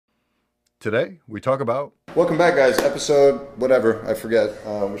Today, we talk about... Welcome back, guys. Episode, whatever, I forget.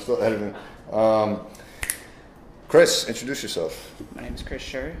 We're still editing. Chris, introduce yourself. My name is Chris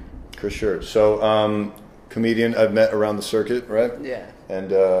Scher. Chris Scher. So, comedian I've met around the circuit, right? Yeah.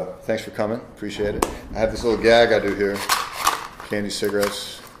 And thanks for coming. Appreciate it. I have this little gag I do here. Candy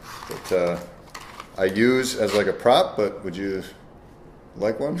cigarettes that I use as like a prop, but would you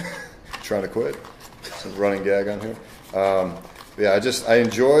like one? Trying to quit. Some running gag on here. Yeah, I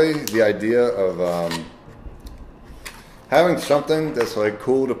enjoy the idea of having something that's like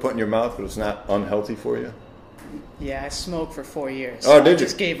cool to put in your mouth, but it's not unhealthy for you. Yeah, I smoked for 4 years. Oh, did you? I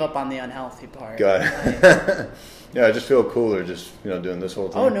just gave up on the unhealthy part. Got it. Yeah, I just feel cooler just, doing this whole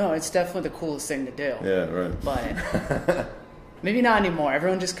thing. Oh, no, it's definitely the coolest thing to do. Yeah, right. But maybe not anymore.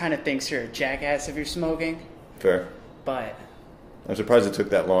 Everyone just kind of thinks you're a jackass if you're smoking. Fair. But I'm surprised it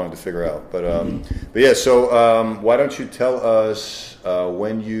took that long to figure out. But yeah, so why don't you tell us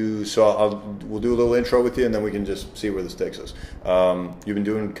when you saw... we'll do a little intro with you, and then we can just see where this takes us. You've been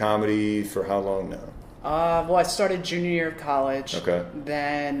doing comedy for how long now? Well, I started junior year of college. Okay.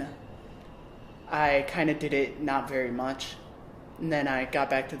 Then I kind of did it not very much. And then I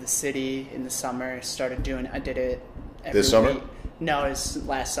got back to the city in the summer, I did it every This summer? week. No, it was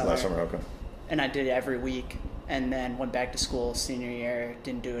last summer. Last summer, okay. And I did it every week. And then went back to school senior year,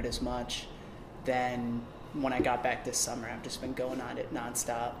 didn't do it as much. Then when I got back this summer, I've just been going on it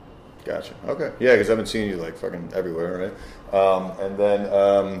nonstop. Gotcha. Okay. Yeah, because I've been seeing you like fucking everywhere, right? And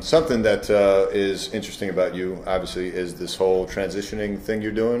then something that is interesting about you, obviously, is this whole transitioning thing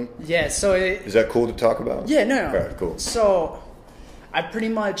you're doing. Yeah. So is that cool to talk about? Yeah. No. All right. Cool. So I pretty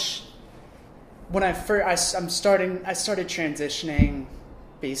much when I started transitioning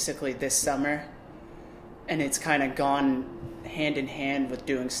basically this summer, and it's kind of gone hand in hand with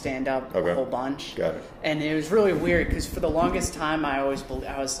doing stand-up a whole bunch. Got it. And it was really weird because for the longest time I was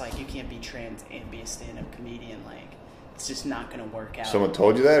like, you can't be trans and be a stand-up comedian. Like, it's just not going to work out. Someone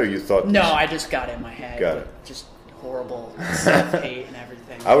told you that, or you thought... No, I just got it in my head. Got it. Just horrible self-hate and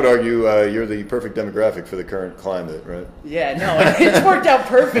everything. I would argue you're the perfect demographic for the current climate, right? Yeah, no, it's worked out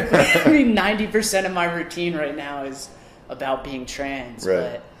perfectly. I mean, 90% of my routine right now is about being trans.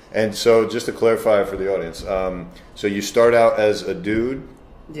 Right. But and so, just to clarify for the audience, so you start out as a dude,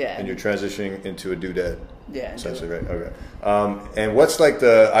 yeah, and you're transitioning into a dudette, yeah, essentially, right? Okay. And what's like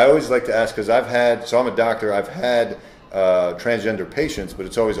I always like to ask, because I'm a doctor, I've had transgender patients, but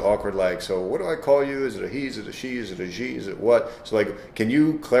it's always awkward. Like, so what do I call you? Is it a he? Is it a she? Is it a she? Is it what? So, like, can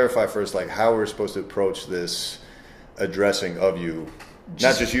you clarify first, like, how we're supposed to approach this addressing of you?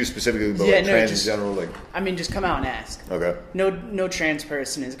 Not just you specifically, but like trans in general. Like, I mean, just come out and ask. Okay. No trans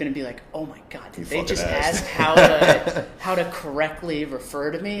person is going to be like, oh my god, did they just asked. ask how to correctly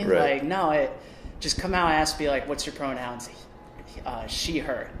refer to me? Right. Like, no, just come out and ask. Be like, what's your pronouns? She,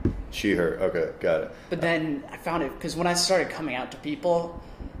 her. She, her. Okay, got it. But then I found it because when I started coming out to people,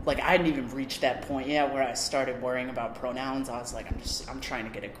 like, I hadn't even reached that point yet where I started worrying about pronouns. I was like, I'm trying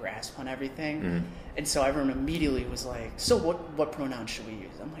to get a grasp on everything. Mm-hmm. And so everyone immediately was like, so what pronouns should we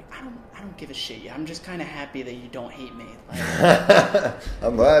use? I'm like, I don't give a shit yet. I'm just kind of happy that you don't hate me. Like,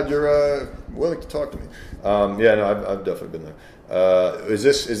 I'm glad you're willing to talk to me. Yeah, no, I've definitely been there. Is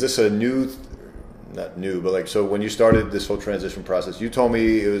this a new, not new, but like, so when you started this whole transition process, you told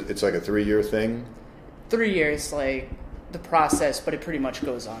me it's like a 3-year thing? 3 years, like, the process, but it pretty much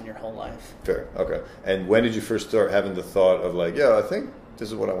goes on your whole life. Fair, okay. And when did you first start having the thought of like, yeah, I think this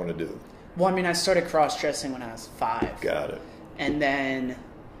is what I want to do? Well, I mean, I started cross-dressing when I was 5. Got it. And then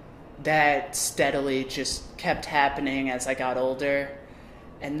that steadily just kept happening as I got older.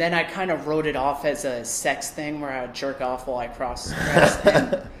 And then I kind of wrote it off as a sex thing where I would jerk off while I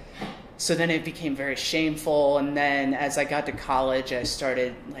cross-dressed. So then it became very shameful. And then as I got to college, I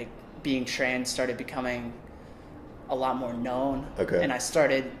started, like, being trans started becoming a lot more known. Okay. And I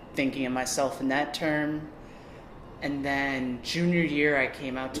started thinking of myself in that term. And then junior year, I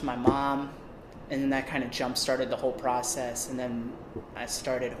came out to my mom, and then that kind of jump-started the whole process. And then I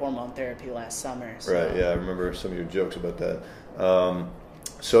started hormone therapy last summer. So. Right, yeah, I remember some of your jokes about that.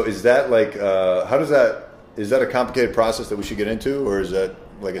 So is that like, is that a complicated process that we should get into, or is that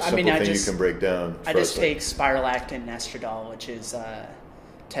like a simple thing you can break down? I just take spiralactin and estradiol, which is a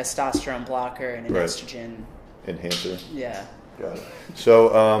testosterone blocker and an estrogen enhancer. Yeah. Got it. So,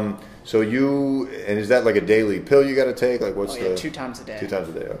 and is that like a daily pill you got to take? Like, what's 2 times a day. 2 times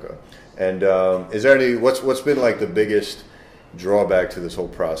a day, okay. And is there any? What's been like the biggest drawback to this whole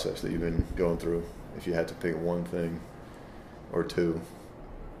process that you've been going through? If you had to pick one thing or two.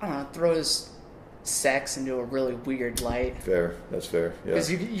 I don't know. It throws sex into a really weird light. Fair. That's fair. Yeah.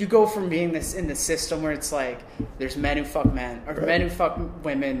 Because you go from being this in the system where it's like there's men who fuck men, or men who fuck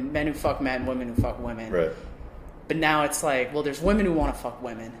women, men who fuck men, women who fuck women. Right. But now it's like, well, there's women who want to fuck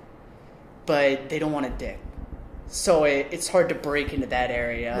women, but they don't want a dick. So it's hard to break into that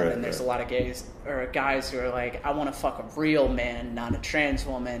area. Right, and there's a lot of guys who are like, I want to fuck a real man, not a trans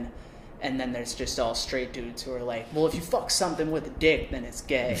woman. And then there's just all straight dudes who are like, well, if you fuck something with a dick, then it's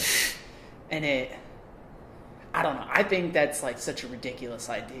gay. And I don't know. I think that's like such a ridiculous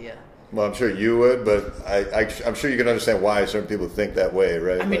idea. Well, I'm sure you would, but I'm sure you can understand why certain people think that way,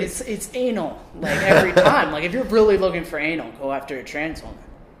 right? I mean, it's anal, like every time. Like if you're really looking for anal, go after a trans woman.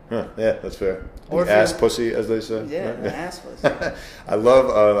 Huh, yeah, that's fair. Or ass pussy, as they say. Yeah, right? ass pussy. I love.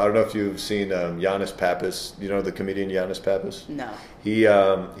 I don't know if you've seen Giannis Pappas. You know the comedian Giannis Pappas? No. He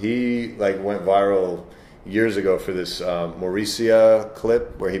like went viral years ago for this Mauricia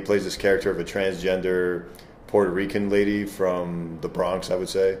clip where he plays this character of a transgender Puerto Rican lady from the Bronx, I would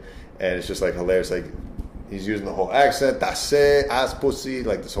say, and it's just like hilarious. Like he's using the whole accent, "Tase, ass pussy,"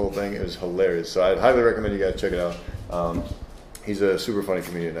 like this whole thing. It was hilarious. So I'd highly recommend you guys check it out. He's a super funny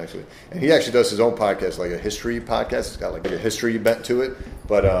comedian, actually, and he actually does his own podcast, like a history podcast. It's got like a history bent to it,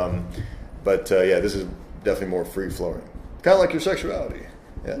 but yeah, this is definitely more free flowing, kind of like your sexuality.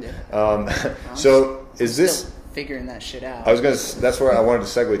 Yeah. So is this figuring that shit out? That's where I wanted to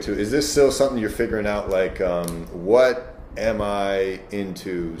segue to. Is this still something you're figuring out? Like, what am I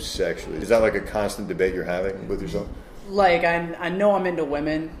into sexually? Is that like a constant debate you're having with yourself? Like I know I'm into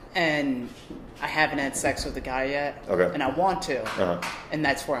women, and I haven't had sex with a guy yet. Okay. And I want to. Uh-huh. And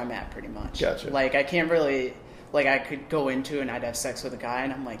that's where I'm at pretty much. Gotcha. Like I can't really, like I could go into and I'd have sex with a guy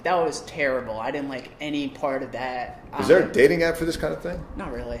and I'm like, that was terrible. I didn't like any part of that. Is there a dating app for this kind of thing?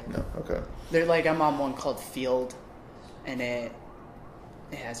 Not really. No. Okay. They're like, I'm on one called Field, and it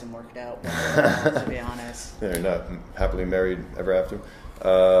hasn't worked out well, to be honest. They're not happily married ever after.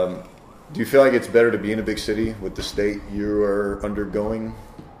 Do you feel like it's better to be in a big city with the state you are undergoing?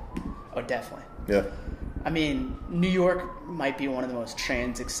 Oh, definitely. Yeah. I mean, New York might be one of the most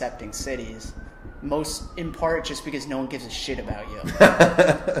trans-accepting cities. Most, in part, just because no one gives a shit about you.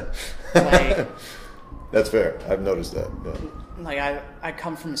 Like, that's fair. I've noticed that. Yeah. Like, I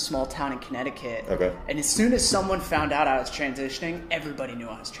come from a small town in Connecticut. Okay. And as soon as someone found out I was transitioning, everybody knew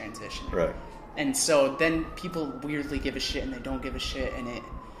I was transitioning. Right. And so then people weirdly give a shit and they don't give a shit, and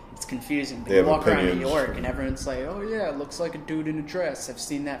it's confusing. They You walk opinions. around New York and everyone's like, oh yeah, it looks like a dude in a dress. I've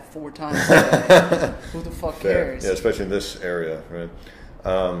seen that 4 times today. Who the fuck cares? Yeah, especially in this area, right?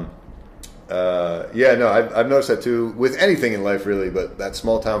 Yeah, no, I've noticed that too with anything in life, really. But that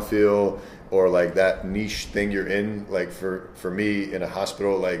small town feel, or like that niche thing you're in, like for me in a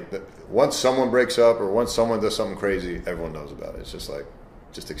hospital, like once someone breaks up or once someone does something crazy, everyone knows about it. It's just like,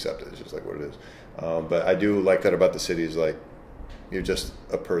 just accept it. It's just like what it is. But I do like that about the city. Is like, you're just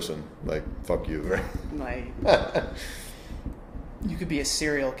a person. Like, fuck you, right? Like, you could be a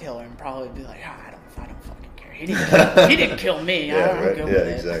serial killer and probably be like, I don't fucking care. He didn't kill me. Yeah, I'm right. good Yeah, with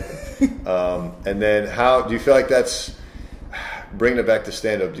it. Exactly. And then how do you feel like that's, bringing it back to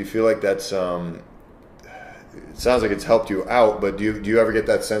stand-up, do you feel like that's, it sounds like it's helped you out, but do you ever get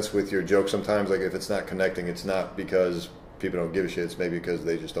that sense with your jokes sometimes? Like if it's not connecting, it's not because people don't give a shit, it's maybe because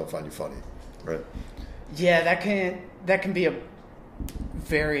they just don't find you funny, right? Yeah, that can be a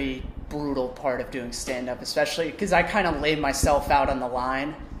very brutal part of doing stand-up, especially because I kind of laid myself out on the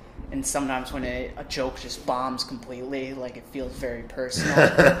line, and sometimes when a joke just bombs completely, like it feels very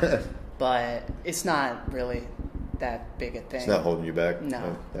personal. But it's not really that big a thing. It's not holding you back?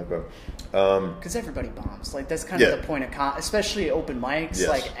 No. Because everybody bombs. Like that's kind of the point of especially open mics. Yes.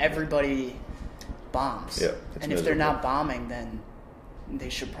 Like everybody bombs. Yeah, and if they're not bombing, then they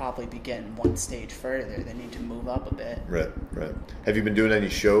should probably be getting one stage further. They need to move up a bit. Right. Have you been doing any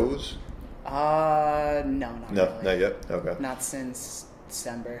shows? No, not really. Not yet? Okay. Not since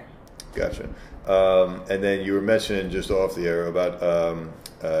December. Gotcha. And then you were mentioning just off the air about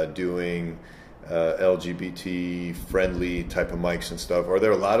doing LGBT-friendly type of mics and stuff. Are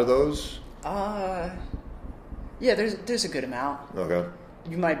there a lot of those? Yeah, there's a good amount. Okay.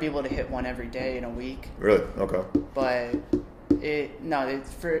 You might be able to hit one every day in a week. Really? Okay. But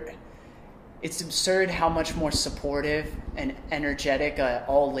it's absurd how much more supportive and energetic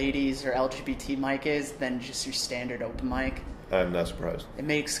all ladies or LGBT mic is than just your standard open mic. I'm not surprised. It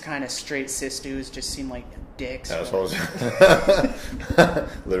makes kind of straight cis dudes just seem like dicks. Assholes.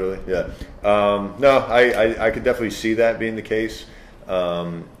 Literally, yeah. No, I could definitely see that being the case.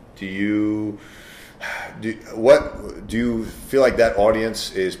 Do you feel like that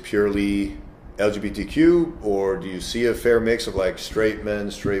audience is purely LGBTQ, or do you see a fair mix of like straight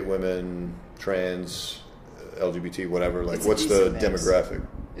men, straight women, trans, LGBT, whatever? Like, It's a what's the decent mix. demographic?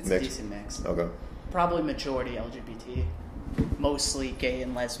 It's a decent mix. Okay. Probably majority LGBT. Mostly gay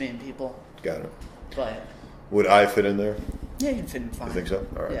and lesbian people. Got it. But Would I fit in there? yeah, you'd fit in fine. You think so?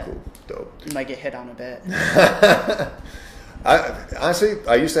 All right, Yeah. cool. Dope. You might get hit on a bit. Honestly,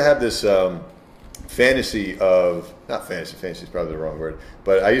 I used to have this fantasy of, not fantasy is probably the wrong word,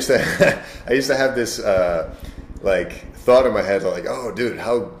 but I used to have this like thought in my head like, oh dude,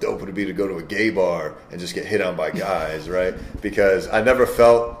 how dope would it be to go to a gay bar and just get hit on by guys, right? Because I never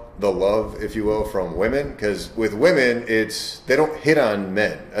felt the love, if you will, from women, because with women they don't hit on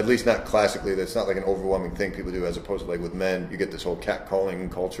men, at least not classically. That's not like an overwhelming thing people do, as opposed to like with men you get this whole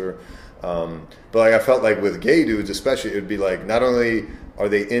catcalling culture. But like I felt like with gay dudes especially, it would be like not only are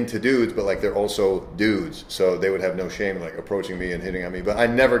they into dudes, but like they're also dudes, so they would have no shame like approaching me and hitting on me. But I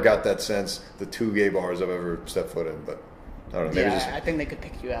never got that sense the 2 gay bars I've ever stepped foot in. But I don't know, maybe Yeah, I think they could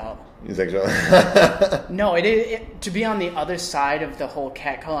pick you out. You think so? No, to be on the other side of the whole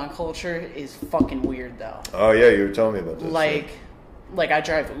catcalling culture is fucking weird though. Oh yeah, you were telling me about this. Like I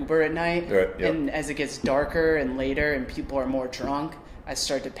drive Uber at night, right, yep. And as it gets darker and later and people are more drunk, I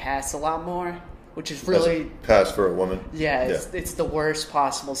start to pass a lot more, which is really pass for a woman. Yeah, it's the worst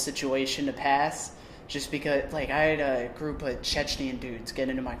possible situation to pass, just because like I had a group of Chechnyan dudes get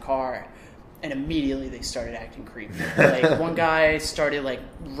into my car, and immediately they started acting creepy. Like one guy started like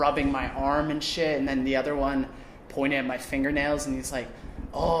rubbing my arm and shit, and then the other one pointed at my fingernails, and he's like,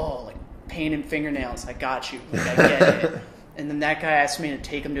 "Oh, like pain in fingernails, I got you, like, I get it." And then that guy asked me to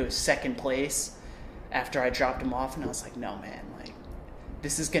take him to a second place after I dropped him off, and I was like, "No, man, like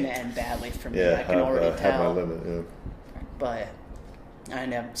this is gonna end badly for me. I can already tell." Have my limit, yeah. But I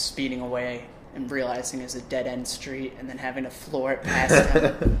ended up speeding away and realizing it was a dead end street, and then having to floor it past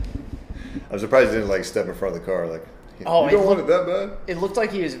him. I'm surprised he didn't like step in front of the car. Like, oh, you don't want it that bad? It looked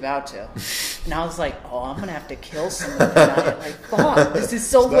like he was about to, and I was like, "Oh, I'm gonna have to kill someone tonight." Like, fuck, this is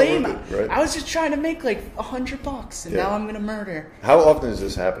so lame. Right? I was just trying to make like $100, and now I'm gonna murder. How often is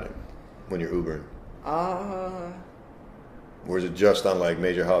this happening when you're Ubering? Or is it just on like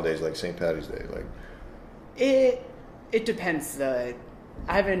major holidays like St. Patty's Day? Like, it depends. I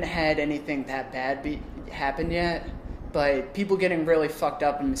haven't had anything that bad happen yet. But people getting really fucked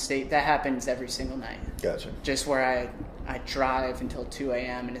up in mistake, that happens every single night. Gotcha. Just where I drive until 2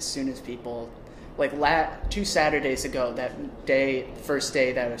 a.m. and as soon as people, like 2 Saturdays ago, that day, first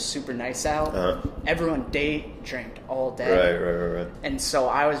day that was super nice out, everyone drank all day. Right. And so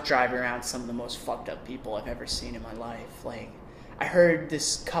I was driving around some of the most fucked up people I've ever seen in my life. Like, I heard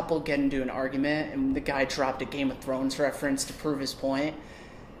this couple get into an argument and the guy dropped a Game of Thrones reference to prove his point.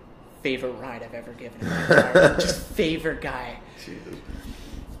 Favorite ride I've ever given in my entire life. Just favorite guy. Jesus.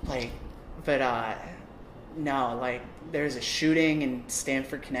 Like, but no, like there's a shooting in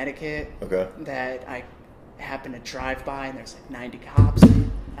Stamford, Connecticut. Okay. That I happened to drive by, and there's like 90 cops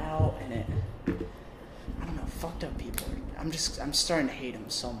out, and I don't know, fucked up people. I'm starting to hate them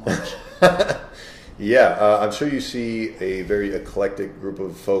so much. Yeah, I'm sure you see a very eclectic group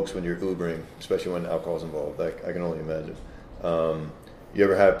of folks when you're Ubering, especially when alcohol's involved. I can only imagine. You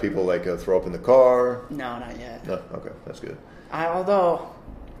ever have people like throw up in the car? No, not yet. No? Okay, that's good. Although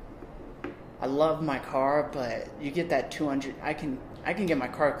I love my car, but you get that $200. I can get my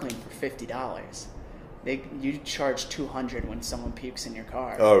car cleaned for $50. You charge $200 when someone pukes in your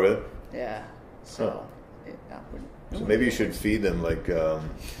car. Oh, really? Yeah. So, so maybe you should feed them like I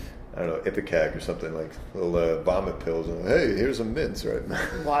don't know, Ipecac or something, like little vomit pills. And hey, here's some mints, right?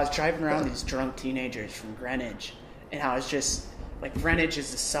 Well, I was driving around these drunk teenagers from Greenwich, and I was just like, Greenwich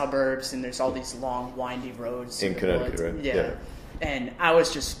is the suburbs, and there's all these long, windy roads in Connecticut, right? Yeah. And I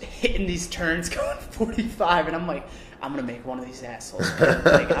was just hitting these turns going 45, and I'm like, I'm gonna make one of these assholes.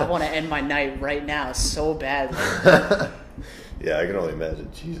 Like, I want to end my night right now so badly. Yeah, I can only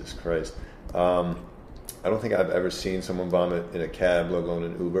imagine. Jesus Christ. I don't think I've ever seen someone vomit in a cab, let alone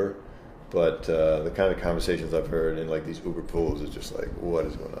an Uber. But the kind of conversations I've heard in like these Uber pools is just like, what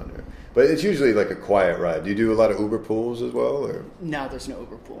is going on here? But it's usually like a quiet ride. Do you do a lot of Uber pools as well, or no? There's no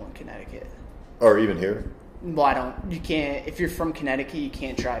Uber pool in Connecticut. Or even here? Well, I don't. You can't. If you're from Connecticut, you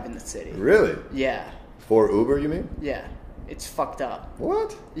can't drive in the city. Really? Yeah. For Uber, you mean? Yeah. It's fucked up.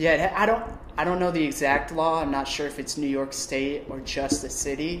 What? Yeah, I don't know the exact law. I'm not sure if it's New York State or just the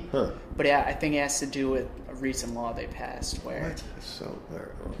city. Huh. But yeah, I think it has to do with a recent law they passed where. What? So,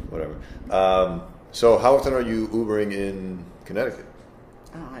 whatever. So how often are you Ubering in Connecticut?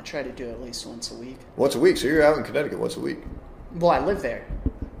 I don't know, I try to do it at least once a week. Once a week? So you're out in Connecticut once a week? Well, I live there.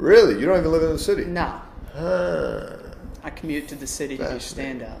 Really? You don't even live in the city? No. Huh. I commute to the city to do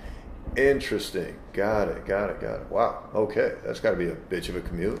stand-up. Interesting. Got it. Wow. Okay. That's got to be a bitch of a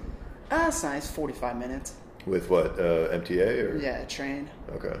commute. It's nice. 45 minutes. With what? MTA or? Yeah, train.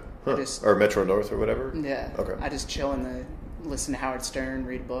 Okay. Huh. Or Metro North or whatever? Yeah. Okay. I just chill listen to Howard Stern,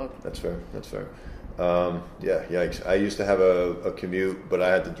 read a book. That's fair. Yeah, yikes. I used to have a commute, but I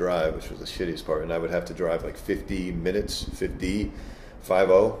had to drive, which was the shittiest part, and I would have to drive like 50 minutes, 50,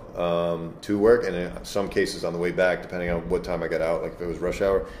 50, to work, and in some cases on the way back, depending on what time I got out, like if it was rush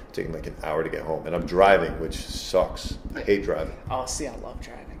hour, it's taking like an hour to get home, and I'm driving, which sucks. I hate driving. Oh, see, I love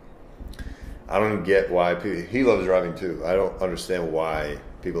driving. I don't get why people, he loves driving too. I don't understand why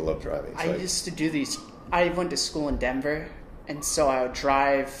people love driving. I used to do these. I went to school in Denver, and so I would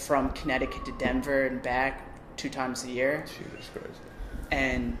drive from Connecticut to Denver and back 2 times a year. Jesus Christ.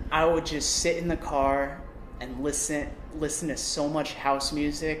 And I would just sit in the car and listen to so much house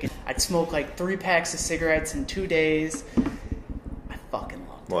music. I'd smoke like 3 packs of cigarettes in 2 days. I fucking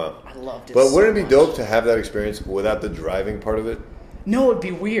loved it. Wow. I loved it. But so wouldn't it be much. dope to have that experience without the driving part of it? No, it'd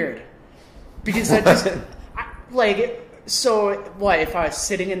be weird. Because I just, so what, if I was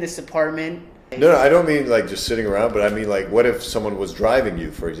sitting in this apartment? No, I don't mean like just sitting around, but I mean like what if someone was driving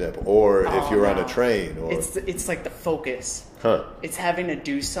you, for example, or if you were on a train? Or It's like the focus. Huh. It's having to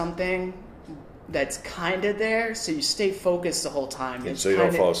do something that's kind of there, so you stay focused the whole time. And so you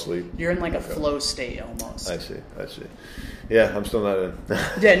don't fall asleep? You're in like a flow state almost. I see. Yeah, I'm still not in.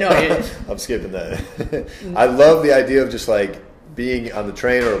 Yeah, no. I'm skipping that. I love the idea of just like being on the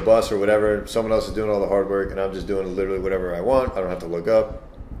train or a bus or whatever, someone else is doing all the hard work and I'm just doing literally whatever I want. I don't have to look up,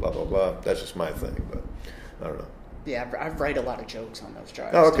 blah, blah, blah. That's just my thing, but I don't know. Yeah, I write a lot of jokes on those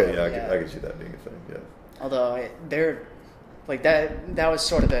drives. Oh, okay, yeah, I can see that being a thing, yeah. Although they're, like that was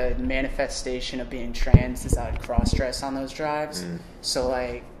sort of the manifestation of being trans, is I would cross-dress on those drives. So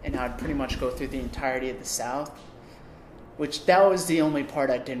like, and I'd pretty much go through the entirety of the South. Which, that was the only part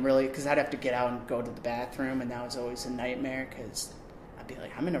I didn't really, because I'd have to get out and go to the bathroom, and that was always a nightmare, because I'd be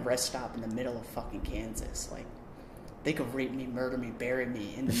like, I'm in a rest stop in the middle of fucking Kansas. Like, they could rape me, murder me, bury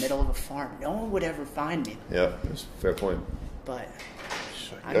me in the middle of a farm. No one would ever find me. Yeah, that's a fair point. But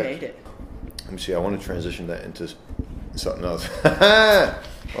I made it. Let me see, I want to transition that into something else.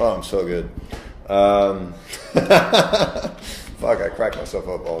 Oh, I'm so good. Fuck, I crack myself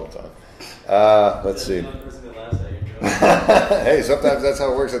up all the time. Let's see. Hey, sometimes that's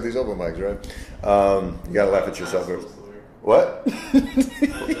how it works at these open mics, right? You gotta laugh at yourself. What?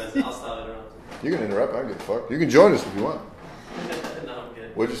 I'll stop it. You can interrupt. I don't give a fuck. You can join us if you want. No, I'm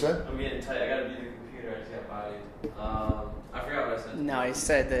good. What'd you say? I'm getting tight. I gotta be the computer. I just got bodied. I forgot what I said. No, he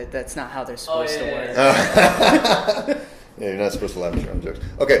said that that's not how they're supposed to work. Yeah, you're not supposed to laugh at your own jokes.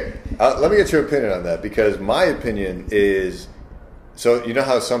 Okay, let me get your opinion on that, because my opinion is, so you know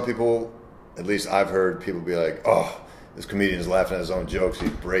how some people, at least I've heard people be like, oh, this comedian's laughing at his own jokes, he's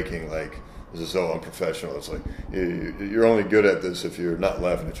breaking, like, this is so unprofessional. It's like, you're only good at this if you're not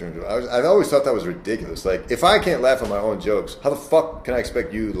laughing at your own jokes. I've always thought that was ridiculous. Like, if I can't laugh at my own jokes, how the fuck can I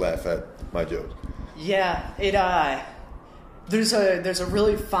expect you to laugh at my jokes? Yeah, there's a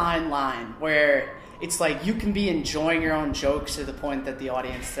really fine line where it's like you can be enjoying your own jokes to the point that the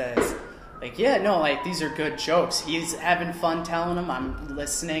audience says, like, yeah, no, like, these are good jokes. He's having fun telling them. I'm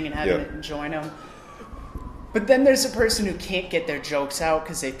listening and enjoying them. But then there's a person who can't get their jokes out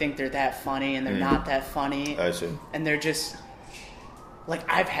because they think they're that funny and they're not that funny. I see. And they're just, like,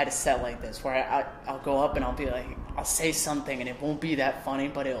 I've had a set like this where I'll go up and I'll be like, I'll say something and it won't be that funny,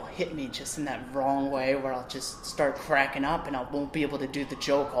 but it'll hit me just in that wrong way where I'll just start cracking up and I won't be able to do the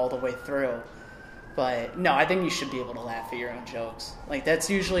joke all the way through. But no, I think you should be able to laugh at your own jokes. Like, that's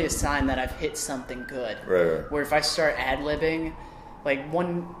usually a sign that I've hit something good. Right. Where if I start ad-libbing, like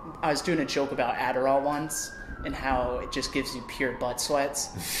I was doing a joke about Adderall once and how it just gives you pure butt sweats.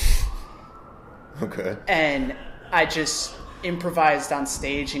 Okay. And I just improvised on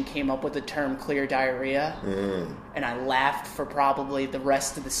stage and came up with the term clear diarrhea. And I laughed for probably the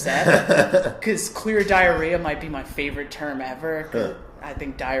rest of the set. Because clear diarrhea might be my favorite term ever. I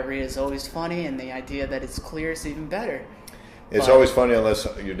think diarrhea is always funny, and the idea that it's clear is even better. It's always funny unless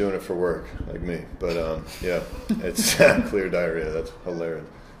you're doing it for work, like me. But yeah, it's clear diarrhea. That's hilarious.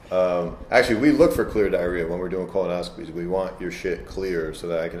 Actually, we look for clear diarrhea when we're doing colonoscopies. We want your shit clear so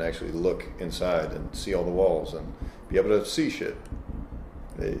that I can actually look inside and see all the walls and be able to see shit.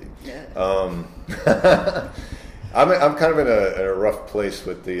 Hey. Yeah. I'm kind of in a rough place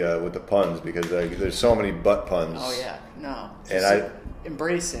with the puns because there's so many butt puns. Oh yeah, no. And I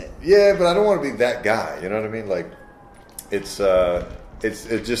embrace it. Yeah, but I don't want to be that guy. You know what I mean? Like, it's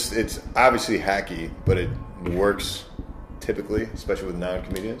obviously hacky, but it works typically, especially with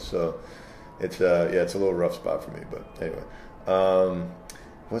non-comedians. So it's a little rough spot for me. But anyway,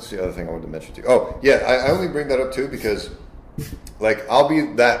 what's the other thing I wanted to mention to you? Oh yeah, I only bring that up too because like I'll be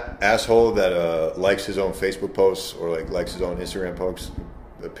that asshole that likes his own Facebook posts or like likes his own Instagram posts,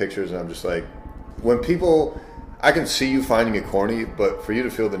 pictures, and I'm just like, when people, I can see you finding it corny, but for you to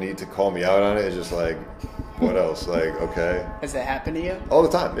feel the need to call me out on it is just like, what else? Like, okay. Has that happened to you? All the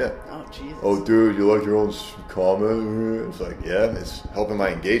time, yeah. Oh, Jesus. Oh, dude, you like your own comment? It's like, yeah, it's helping my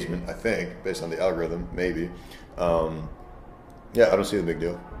engagement, I think, based on the algorithm, maybe. Yeah, I don't see the big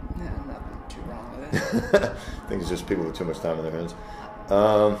deal. No, nothing too wrong with it. I think it's just people with too much time on their hands.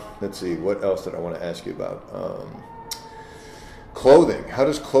 Let's see, what else did I want to ask you about? Clothing. How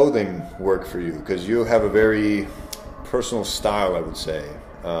does clothing work for you? Because you have a very personal style, I would say.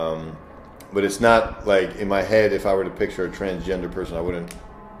 But it's not like, in my head, if I were to picture a transgender person, I wouldn't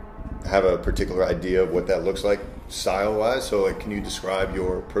have a particular idea of what that looks like style-wise. So, like, can you describe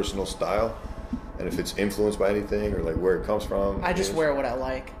your personal style? And if it's influenced by anything, or like where it comes from? I just wear what I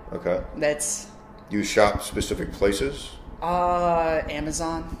like. Okay. That's... You shop specific places?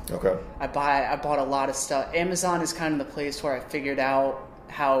 Amazon. Okay. I bought a lot of stuff. Amazon is kind of the place where I figured out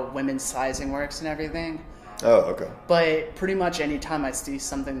how women's sizing works and everything. Oh, okay. But pretty much anytime I see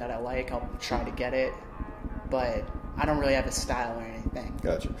something that I like, I'll try to get it. But I don't really have a style or anything.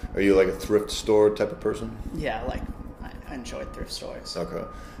 Gotcha. Are you like a thrift store type of person? Yeah, I enjoy thrift stores. Okay.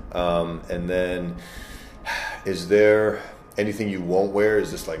 And then, is there anything you won't wear?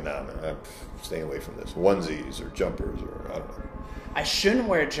 Is this like, nah, man, I'm staying away from this? Onesies or jumpers or I don't know. I shouldn't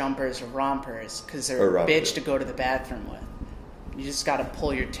wear jumpers or rompers because they're a bitch to go to the bathroom with. You just got to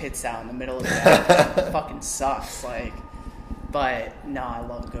pull your tits out in the middle of the bathroom. It fucking sucks. Like, but no, I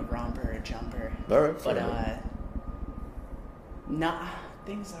love a good romper or a jumper. All right. But nah,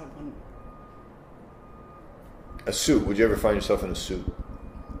 things I wouldn't. A suit. Would you ever find yourself in a suit?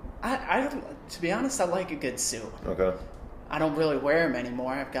 I to be honest, I like a good suit. Okay. I don't really wear them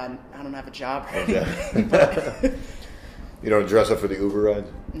anymore. I don't have a job or Okay. anything. But You don't dress up for the Uber ride?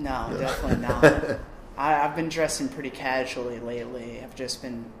 no, definitely not. I've been dressing pretty casually lately. I've just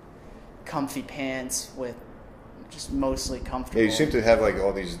been comfy pants with just mostly comfortable. Yeah, you seem to have like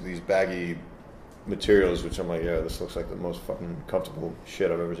all these baggy materials, which I'm like, yeah, this looks like the most fucking comfortable shit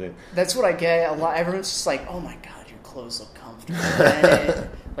I've ever seen. That's what I get a lot. Everyone's just like, oh my God, your clothes look comfortable. And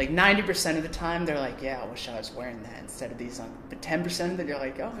like 90% of the time, they're like, yeah, I wish I was wearing that instead of these on. But 10% of it, you're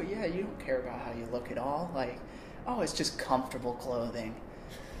like, oh yeah, you don't care about how you look at all. Like, oh, it's just comfortable clothing.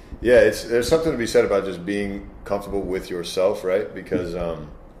 Yeah, there's something to be said about just being comfortable with yourself, right? Because,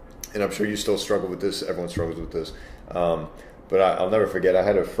 and I'm sure you still struggle with this. Everyone struggles with this. But I'll never forget, I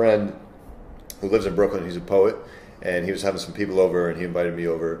had a friend who lives in Brooklyn. He's a poet, and he was having some people over, and he invited me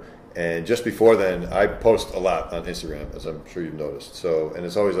over. And just before then, I post a lot on Instagram, as I'm sure you've noticed. So, and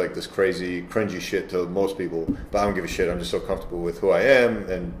it's always like this crazy, cringy shit to most people, but I don't give a shit. I'm just so comfortable with who I am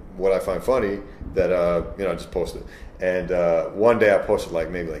and what I find funny that, I just post it. And one day I posted like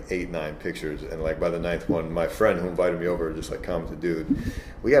maybe like 8, 9 pictures, and like by the 9th one, my friend who invited me over just like commented, dude,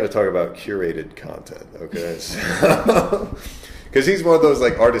 we got to talk about curated content, okay? Because he's one of those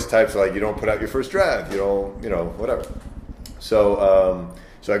like artist types, like you don't put out your first draft, you don't, whatever. So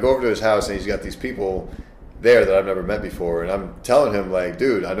I go over to his house, and he's got these people there that I've never met before, and I'm telling him like,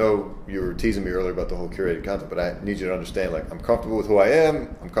 dude, I know you were teasing me earlier about the whole curated content, but I need you to understand, like, I'm comfortable with who I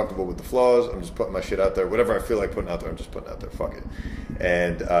am, I'm comfortable with the flaws, I'm just putting my shit out there, whatever I feel like putting out there, I'm just putting out there, fuck it.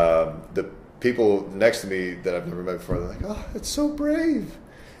 And the people next to me that I've never met before, they're like, oh, it's so brave.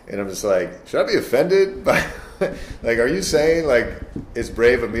 And I'm just like, should I be offended by, like, are you saying like it's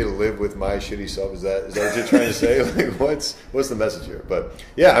brave of me to live with my shitty self? Is that what you're trying to say? Like, what's the message here? But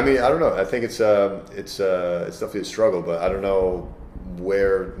yeah, I mean, I don't know. I think it's definitely a struggle, but I don't know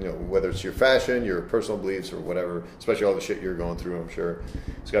where, whether it's your fashion, your personal beliefs, or whatever. Especially all the shit you're going through. I'm sure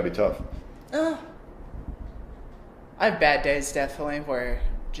it's got to be tough. I have bad days definitely where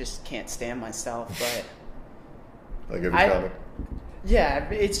just can't stand myself, but like every comic. Yeah,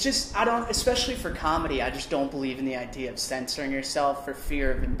 it's just, especially for comedy, I just don't believe in the idea of censoring yourself for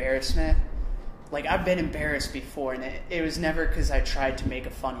fear of embarrassment. Like, I've been embarrassed before, and it was never because I tried to make a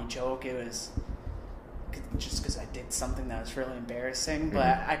funny joke. It was just because I did something that was really embarrassing.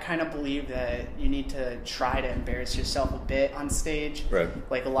 But I kind of believe that you need to try to embarrass yourself a bit on stage. Right.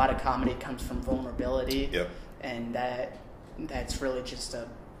 Like, a lot of comedy comes from vulnerability. Yep. And that's really just a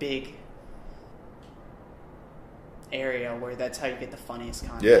big area where that's how you get the funniest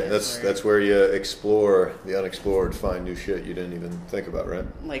content. Yeah, that's where you explore the unexplored, find new shit you didn't even think about, right?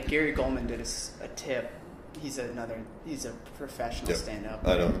 Like Gary Goldman did a tip. He's a professional stand-up.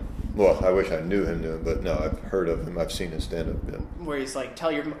 I know. Well, I wish I knew him, but no, I've heard of him. I've seen his stand-up. Yeah. Where he's like,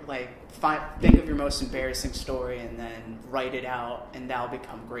 think of your most embarrassing story and then write it out, and that'll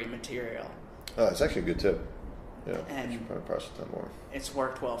become great material. Oh, it's actually a good tip. Yeah, And you should probably process that more. it's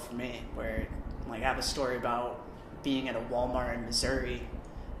worked well for me. Where like I have a story about being at a Walmart in Missouri,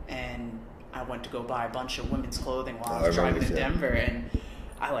 and I went to go buy a bunch of women's clothing while I was driving to Denver, and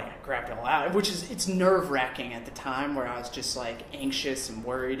I grabbed it all out, it's nerve-wracking at the time, where I was just like anxious and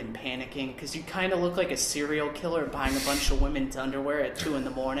worried and panicking, because you kind of look like a serial killer buying a bunch of women's underwear at 2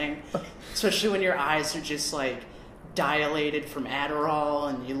 a.m, especially when your eyes are just like dilated from Adderall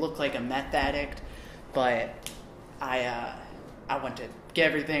and you look like a meth addict. But I went to get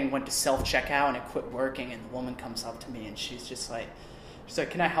everything, went to self-checkout, and it quit working, and the woman comes up to me and she's like,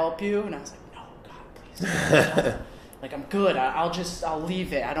 can I help you? And I was like, no, God, please. Like, I'm good. I'll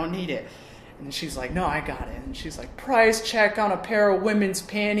leave it. I don't need it. And she's like, no, I got it. And she's like, price check on a pair of women's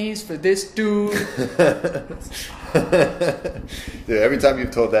panties for this dude. Dude, every time you've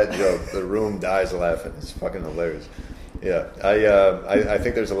told that joke, the room dies laughing. It's fucking hilarious. Yeah, I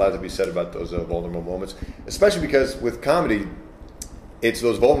think there's a lot to be said about those vulnerable moments, especially because with comedy, it's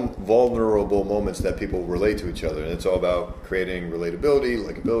those vulnerable moments that people relate to each other, and it's all about creating relatability,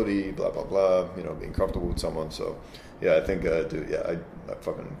 likability, blah blah blah. Being comfortable with someone. So, yeah, I think, dude, yeah, I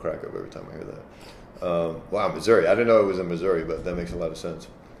fucking crack up every time I hear that. Wow, Missouri. I didn't know it was in Missouri, but that makes a lot of sense.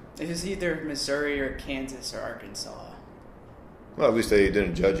 It was either Missouri or Kansas or Arkansas. Well, at least they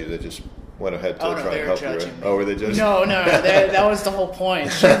didn't judge you. They just went ahead to try and help you, right? Oh, were they judging? No, that was the whole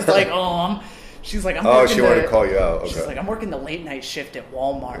point. She was like, I'm oh, she wanted to call you out. Okay. She's like, I'm working the late night shift at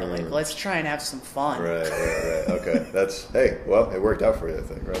Walmart. Like, let's try and have some fun. Right. Okay. Hey, well, it worked out for you, I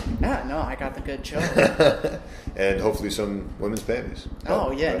think, right? Yeah, no, I got the good joke. And hopefully some women's panties.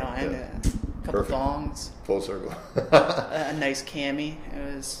 Oh, yeah, right? no, and a couple thongs. Full circle. A nice cami.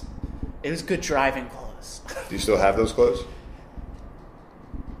 It was good driving clothes. Do you still have those clothes?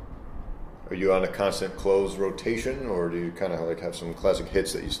 Are you on a constant clothes rotation, or do you kind of have some classic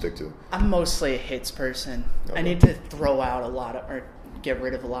hits that you stick to? I'm mostly a hits person. Okay. I need to throw out or get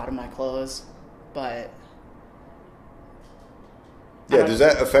rid of a lot of my clothes, but... Yeah, does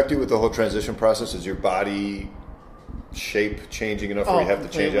that affect you with the whole transition process? Is your body shape changing enough where you have to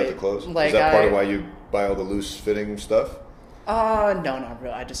change out the clothes? Is that part of why you buy all the loose fitting stuff? No, not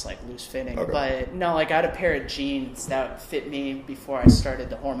really. I just like loose fitting. Okay. But no, I got a pair of jeans that fit me before I started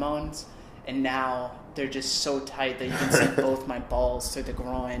the hormones. And now they're just so tight that you can see both my balls through the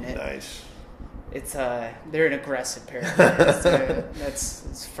groin. Nice. It's they're an aggressive pair of jeans.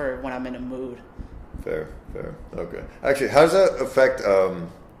 That's for when I'm in a mood. Fair. Okay. Actually, how does that affect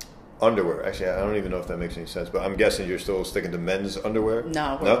underwear? Actually, I don't even know if that makes any sense, but I'm guessing you're still sticking to men's underwear?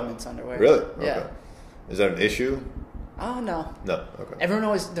 No, women's underwear. Really? Okay. Yeah. Is that an issue? Oh, no. No, okay. Everyone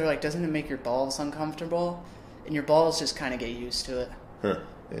always, they're like, doesn't it make your balls uncomfortable? And your balls just kind of get used to it. Huh.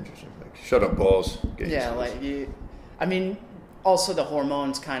 Interesting. Like, shut up, balls. Get used to this. Also the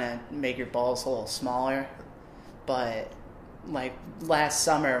hormones kind of make your balls a little smaller. But, like, last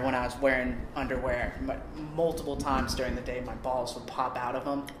summer when I was wearing underwear, multiple times during the day, my balls would pop out of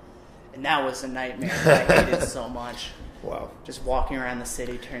them. And that was a nightmare. I hated it so much. Wow. Just walking around the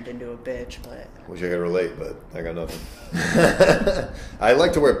city turned into a bitch, but... Wish I could relate, but I got nothing. I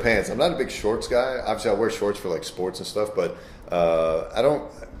like to wear pants. I'm not a big shorts guy. Obviously, I wear shorts for, like, sports and stuff, but I don't...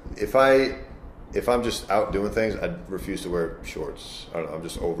 If I'm just out doing things, I refuse to wear shorts. I don't know. I'm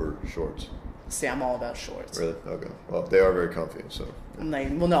just over shorts. See, I'm all about shorts. Really? Okay. Well, they are very comfy, so...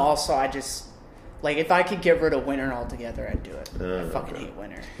 Also, I just... Like, if I could get rid of winter altogether, I'd do it. I fucking hate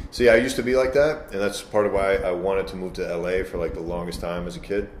winter. See, I used to be like that, and that's part of why I wanted to move to LA for, like, the longest time as a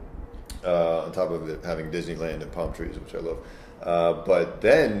kid. On top of it having Disneyland and palm trees, which I love. But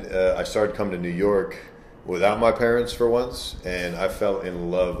then I started coming to New York without my parents for once, and I fell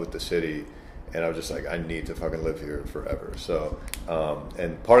in love with the city. And I was just like, I need to fucking live here forever. So,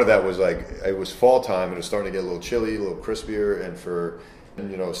 and part of that was like, it was fall time, and it was starting to get a little chilly, a little crispier, and for...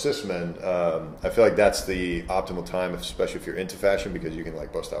 cis men, I feel like that's the optimal time, especially if you're into fashion, because you can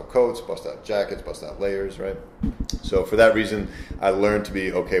like bust out coats, bust out jackets, bust out layers, right? So for that reason, I learned to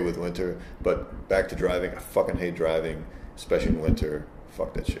be okay with winter. But back to driving, I fucking hate driving, especially in winter.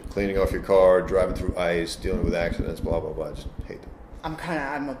 Fuck that shit. Cleaning off your car, driving through ice, dealing with accidents, blah blah blah. I just hate them.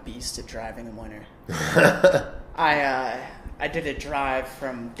 I'm a beast at driving in winter. I did a drive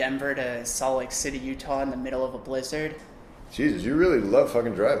from Denver to Salt Lake City, Utah in the middle of a blizzard. Jesus, you really love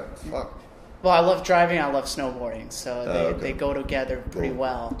fucking driving. Fuck. Well, I love driving, I love snowboarding, so they go together pretty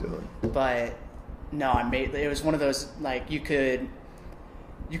well. But no, it was one of those, like, you could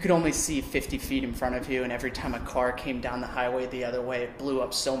only see 50 feet in front of you, and every time a car came down the highway the other way, it blew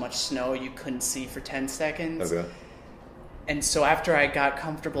up so much snow you couldn't see for 10 seconds. Okay. And so after I got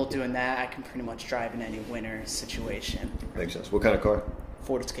comfortable doing that, I can pretty much drive in any winter situation. Makes sense. What kind of car?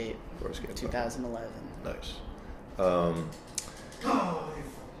 Ford Escape. 2011. Nice. We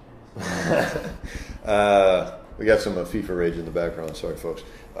got some FIFA rage in the background. Sorry, folks.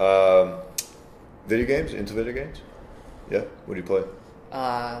 Video games? Into video games? Yeah. What do you play?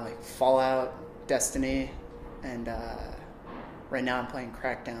 Like Fallout, Destiny, and right now I'm playing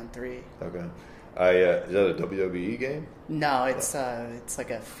Crackdown 3. Okay. Is that a WWE game? No, it's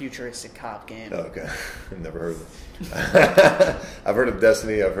like a futuristic cop game. Oh, okay. I've never heard of it. I've heard of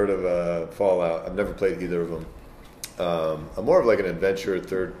Destiny. I've heard of Fallout. I've never played either of them. I'm more of like an adventure,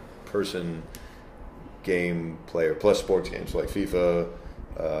 third-person game player, plus sports games like FIFA,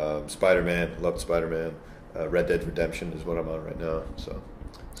 Spider-Man. Loved Spider-Man. Red Dead Redemption is what I'm on right now. So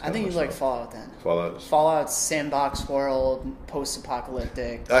I think you like Fallout then. Fallout's sandbox world,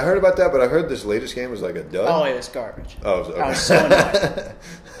 post-apocalyptic. I heard about that, but I heard this latest game was like a dud. Oh, it was garbage. Oh, okay. I was so annoyed.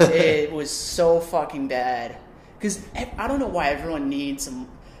 It was so fucking bad. Because I don't know why everyone needs some.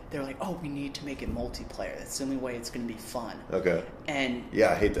 They're like, oh, we need to make it multiplayer. That's the only way it's going to be fun. Okay. And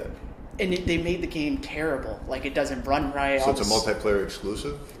yeah, I hate that. And they made the game terrible. Like, it doesn't run right. So it's a multiplayer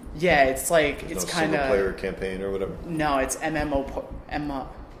exclusive? Yeah, it's like There's it's no kind of single-player campaign or whatever. No, it's MMO.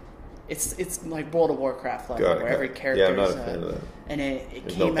 It's like World of Warcraft level, where every character. Yeah, I'm not a fan of that. And it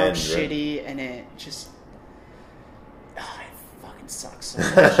came out shitty, right? And it just. It fucking sucks so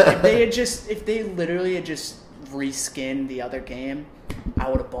much. If they literally had just reskinned the other game, I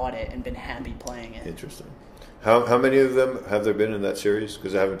would have bought it and been happy playing it. Interesting. How many of them have there been in that series?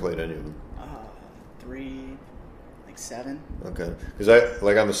 Because I haven't played any of them. 7. Okay. Because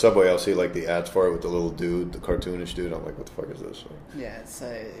on the subway, I'll see like the ads for it with the little dude, the cartoonish dude. I'm like, what the fuck is this? Yeah, it's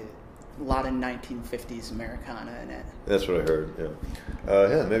a lot of 1950s Americana in it. That's what I heard. Yeah.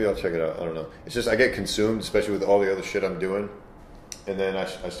 Maybe I'll check it out. I don't know. It's just I get consumed, especially with all the other shit I'm doing. And then I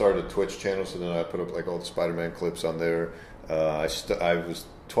started a Twitch channel, so then I put up like all the Spider-Man clips on there. I was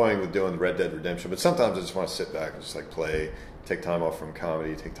toying with doing Red Dead Redemption, but sometimes I just want to sit back and just like play, take time off from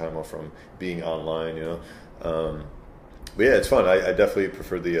comedy, take time off from being online, you know. But yeah, it's fun. I definitely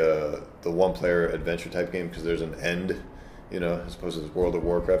prefer the one-player adventure type game because there's an end, you know, as opposed to this World of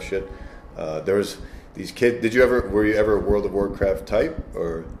Warcraft shit. There was these kids. Were you ever a World of Warcraft type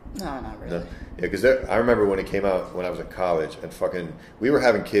or? No, not really. No? Yeah, because I remember when it came out when I was in college, and we were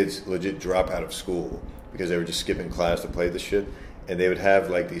having kids legit drop out of school because they were just skipping class to play this shit, and they would have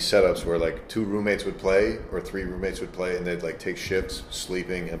like these setups where like 2 roommates would play or 3 roommates would play, and they'd like take shifts,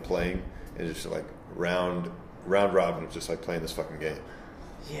 sleeping and playing, and just like round robin of just like playing this fucking game.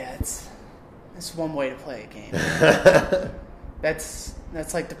 Yeah, it's one way to play a game. That's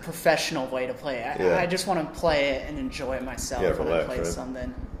like the professional way to play it. I just want to play it and enjoy it myself when I play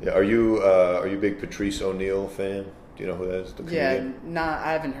something. Yeah, are you a big Patrice O'Neal fan? Do you know who that is? The comedian? Yeah,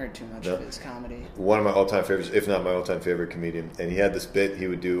 I haven't heard too much of his comedy. One of my all-time favorites, if not my all-time favorite comedian, and he had this bit he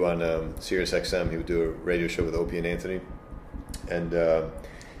would do on Sirius XM. He would do a radio show with Opie and Anthony, and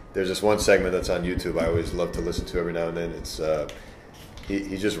there's this one segment that's on YouTube I always love to listen to every now and then. It's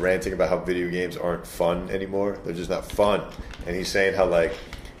he's just ranting about how video games aren't fun anymore. They're just not fun. And he's saying how like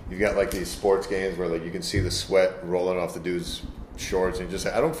you've got like these sports games where like you can see the sweat rolling off the dude's shorts and just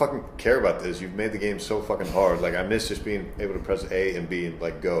say, I don't fucking care about this. You've made the game so fucking hard. Like I miss just being able to press A and B and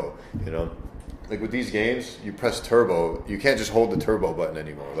like go, you know? Like with these games, you press turbo, you can't just hold the turbo button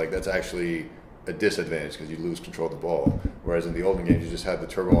anymore. Like that's actually a disadvantage because you lose control of the ball. Whereas in the olden games, you just had the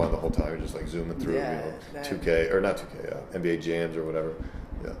turbo on the whole time. You're just like zooming through, 2K, or not 2K, NBA Jams or whatever.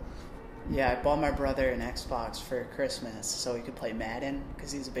 Yeah. Yeah, I bought my brother an Xbox for Christmas so he could play Madden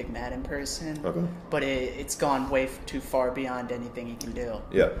because he's a big Madden person. Okay. But it's gone way too far beyond anything he can do.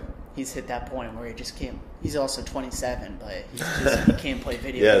 Yeah. He's hit that point where he just can't. He's also 27, but he can't play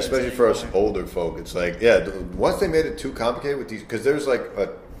video games. Yeah, especially for us older folk. It's like, once they made it too complicated with these, because there's like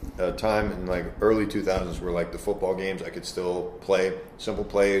a time in like early 2000s where like the football games I could still play, simple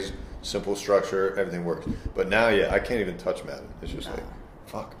plays, simple structure, everything works. But now, I can't even touch Madden. It's just like,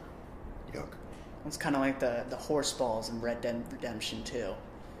 fuck, yuck. It's kind of like the horse balls in Red Dead Redemption 2.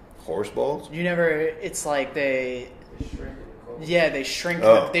 Horse balls? It's like they shrink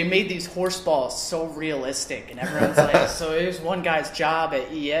them. They made these horse balls so realistic, and everyone's like, so it was one guy's job at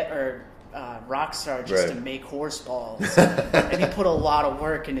Rockstar just to make horse balls, and he put a lot of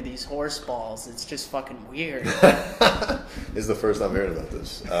work into these horse balls. It's just fucking weird. This is the first I'm hearing about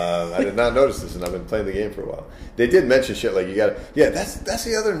this. I did not notice this, and I've been playing the game for a while. They did mention shit like you gotta, that's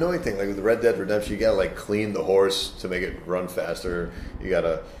the other annoying thing. Like with the Red Dead Redemption, you gotta like clean the horse to make it run faster. You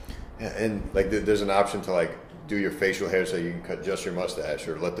gotta, and like there's an option to like do your facial hair so you can cut just your mustache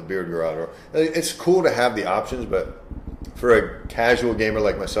or let the beard grow out. Or it's cool to have the options, but for a casual gamer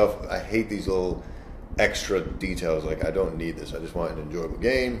like myself, I hate these little extra details. Like I don't need this. I just want an enjoyable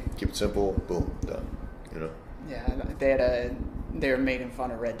game. Keep it simple. Boom, done. You know. Yeah, they were making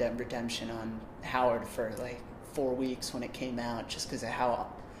fun of Red Dead Redemption on Howard for like 4 weeks when it came out, just because of how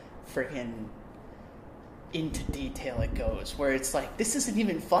freaking into detail it goes. Where it's like, this isn't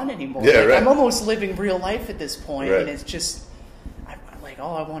even fun anymore. Yeah, like, right. I'm almost living real life at this point, Right. and it's just like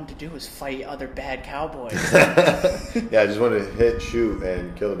all I wanted to do was fight other bad cowboys. Yeah, I just wanted to hit, shoot,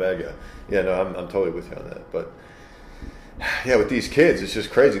 and kill the bad guy. Yeah, no, I'm totally with you on that. But yeah, with these kids, it's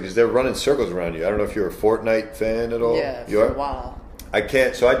just crazy because they're running circles around you. I don't know if you're a Fortnite fan at all. Yeah, you for are? a while. I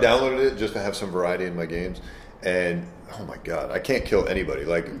can't. So I downloaded it just to have some variety in my games, and oh my god, I can't kill anybody.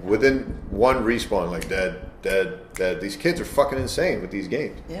 Like within one respawn, like dead. These kids are fucking insane with these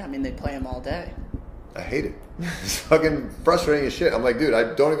games. Yeah, I mean they play them all day. I hate it. It's fucking frustrating as shit. I'm like, dude,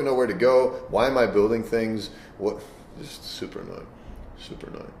 I don't even know where to go. Why am I building things? What? Just super annoying. Super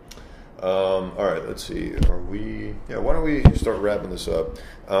annoying. All right, let's see. Yeah, why don't we start wrapping this up?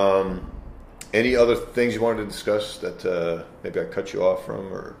 Any other things you wanted to discuss that maybe I cut you off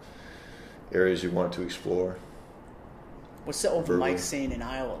from, or areas you wanted to explore? What's the open mic scene in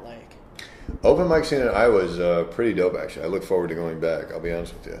Iowa like? Open mic scene in Iowa is pretty dope, actually. I look forward to going back. I'll be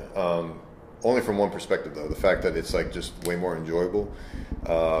honest with you. Only from one perspective, though. The fact that it's like just way more enjoyable.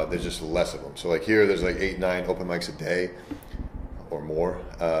 There's just less of them. So like here, there's like 8, 9 open mics a day or more,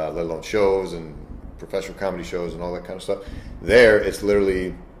 let alone shows and professional comedy shows and all that kind of stuff. There, it's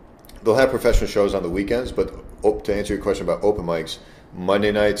literally, they'll have professional shows on the weekends, but to answer your question about open mics,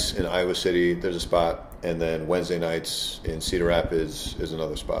 Monday nights in Iowa City, there's a spot, and then Wednesday nights in Cedar Rapids is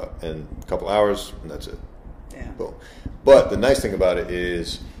another spot. And a couple hours, and that's it. Yeah. Boom. But the nice thing about it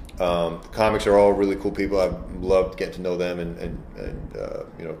is the comics are all really cool people. I've loved getting to know them and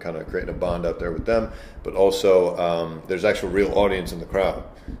you know, kind of creating a bond out there with them. But also, there's actual real audience in the crowd.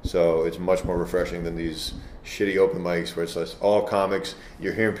 So it's much more refreshing than these shitty open mics where it's just all comics.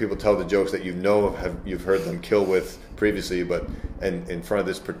 You're hearing people tell the jokes that you've heard them kill with previously, but in front of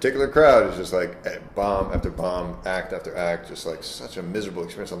this particular crowd, it's just like bomb after bomb, act after act, just like such a miserable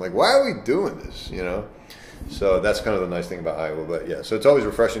experience. I'm like, why are we doing this? You know? So that's kind of the nice thing about Iowa. But yeah, so it's always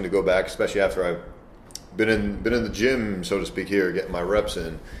refreshing to go back, especially after I've been in the gym, so to speak, here, getting my reps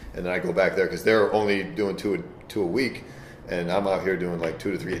in, and then I go back there because they're only doing two a week, and I'm out here doing like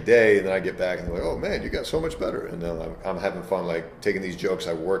 2 to 3 a day, and then I get back and they're like, oh man, you got so much better, and then I'm having fun like taking these jokes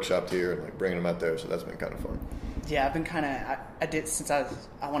I workshopped here and like bringing them out there. So that's been kind of fun. Yeah, I've been kind of I did since I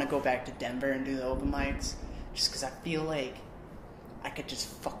want to go back to Denver and do the open mics just because I feel like I could just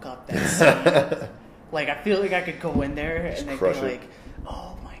fuck up that scene. Like, I feel like I could go in there and they'd be like,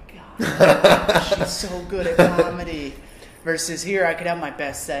 oh my God, she's so good at comedy. Versus here, I could have my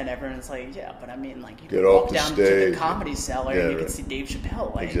best set and everyone's like, yeah, but I mean, like, you can walk down to the Comedy Cellar and you can see Dave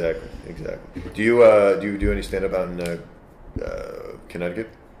Chappelle. Like. Exactly. Do you do any stand-up out in Connecticut?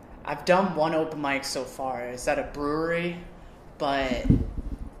 I've done one open mic so far. It's at a brewery, but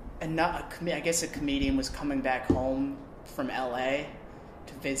I guess a comedian was coming back home from LA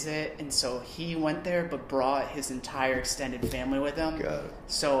to visit, and so he went there but brought his entire extended family with him. Got it.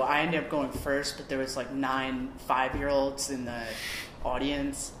 So I ended up going first, but there was like 9 5-year-olds in the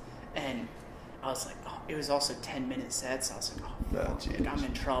audience, and I was like, oh, it was also 10-minute sets. I was like, oh, fuck, like, I'm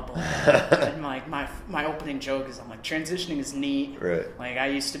in trouble. And like my opening joke is, I'm like, transitioning is neat. Right. Like, I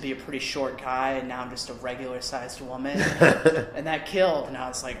used to be a pretty short guy, and now I'm just a regular-sized woman. And that killed, and I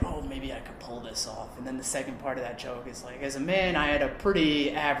was like, oh, maybe I could pull this off. And then the second part of that joke is like, as a man, I had a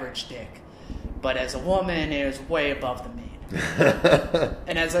pretty average dick. But as a woman, it was way above the mean.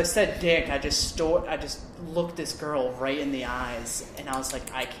 And as I said dick, I just looked this girl right in the eyes, and I was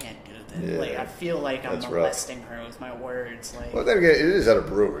like, I can't do this. Yeah, like, I feel like I'm molesting her with my words. Like, well, then again, it is at a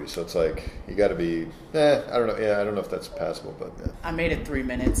brewery, so it's like you got to be. I don't know. Yeah, I don't know if that's passable, but yeah. I made it 3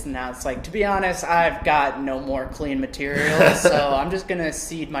 minutes, and now it's like, to be honest, I've got no more clean material, so I'm just gonna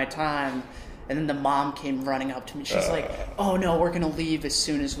cede my time. And then the mom came running up to me. She's like, "Oh no, we're gonna leave as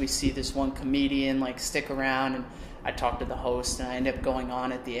soon as we see this one comedian. Like, stick around." And I talked to the host, and I ended up going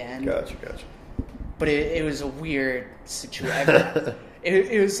on at the end. Gotcha. But it was a weird situation.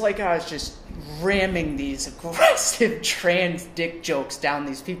 It was like I was just ramming these aggressive trans dick jokes down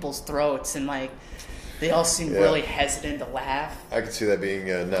these people's throats, and like they all seemed really hesitant to laugh. I could see that being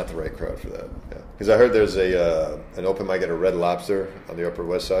not the right crowd for that. Yeah, because I heard there's an open mic at a Red Lobster on the Upper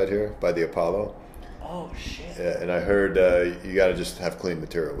West Side here by the Apollo. Oh shit! Yeah, and I heard you got to just have clean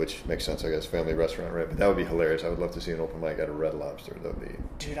material, which makes sense, I guess. Family restaurant, right? But that would be hilarious. I would love to see an open mic at a Red Lobster. That would be.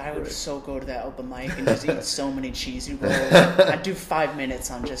 Dude, I would so go to that open mic and just eat so many cheesy rolls. I'd do 5 minutes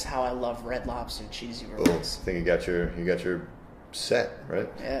on just how I love Red Lobster cheesy rolls. I think you got your set, right?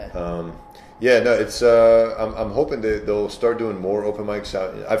 Yeah. Yeah, no, it's. I'm hoping they'll start doing more open mics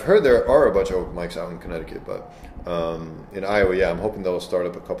out. I've heard there are a bunch of open mics out in Connecticut, but in Iowa, yeah, I'm hoping they'll start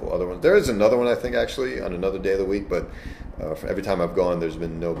up a couple other ones. There is another one, I think, actually, on another day of the week, but for every time I've gone, there's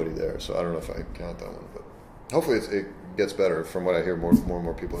been nobody there, so I don't know if I count that one. But hopefully, it gets better. From what I hear, more and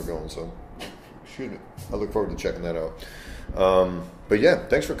more people are going. So, excuse me. I look forward to checking that out. But yeah,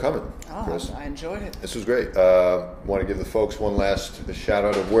 thanks for coming, Chris. I enjoyed it. This was great. Want to give the folks one last shout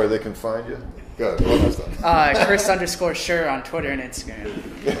out of where they can find you? Go ahead, one last time. Chris_Scher on Twitter and Instagram.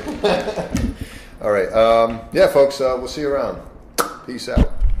 All right. Yeah, folks, we'll see you around. Peace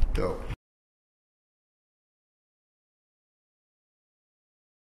out. Dope.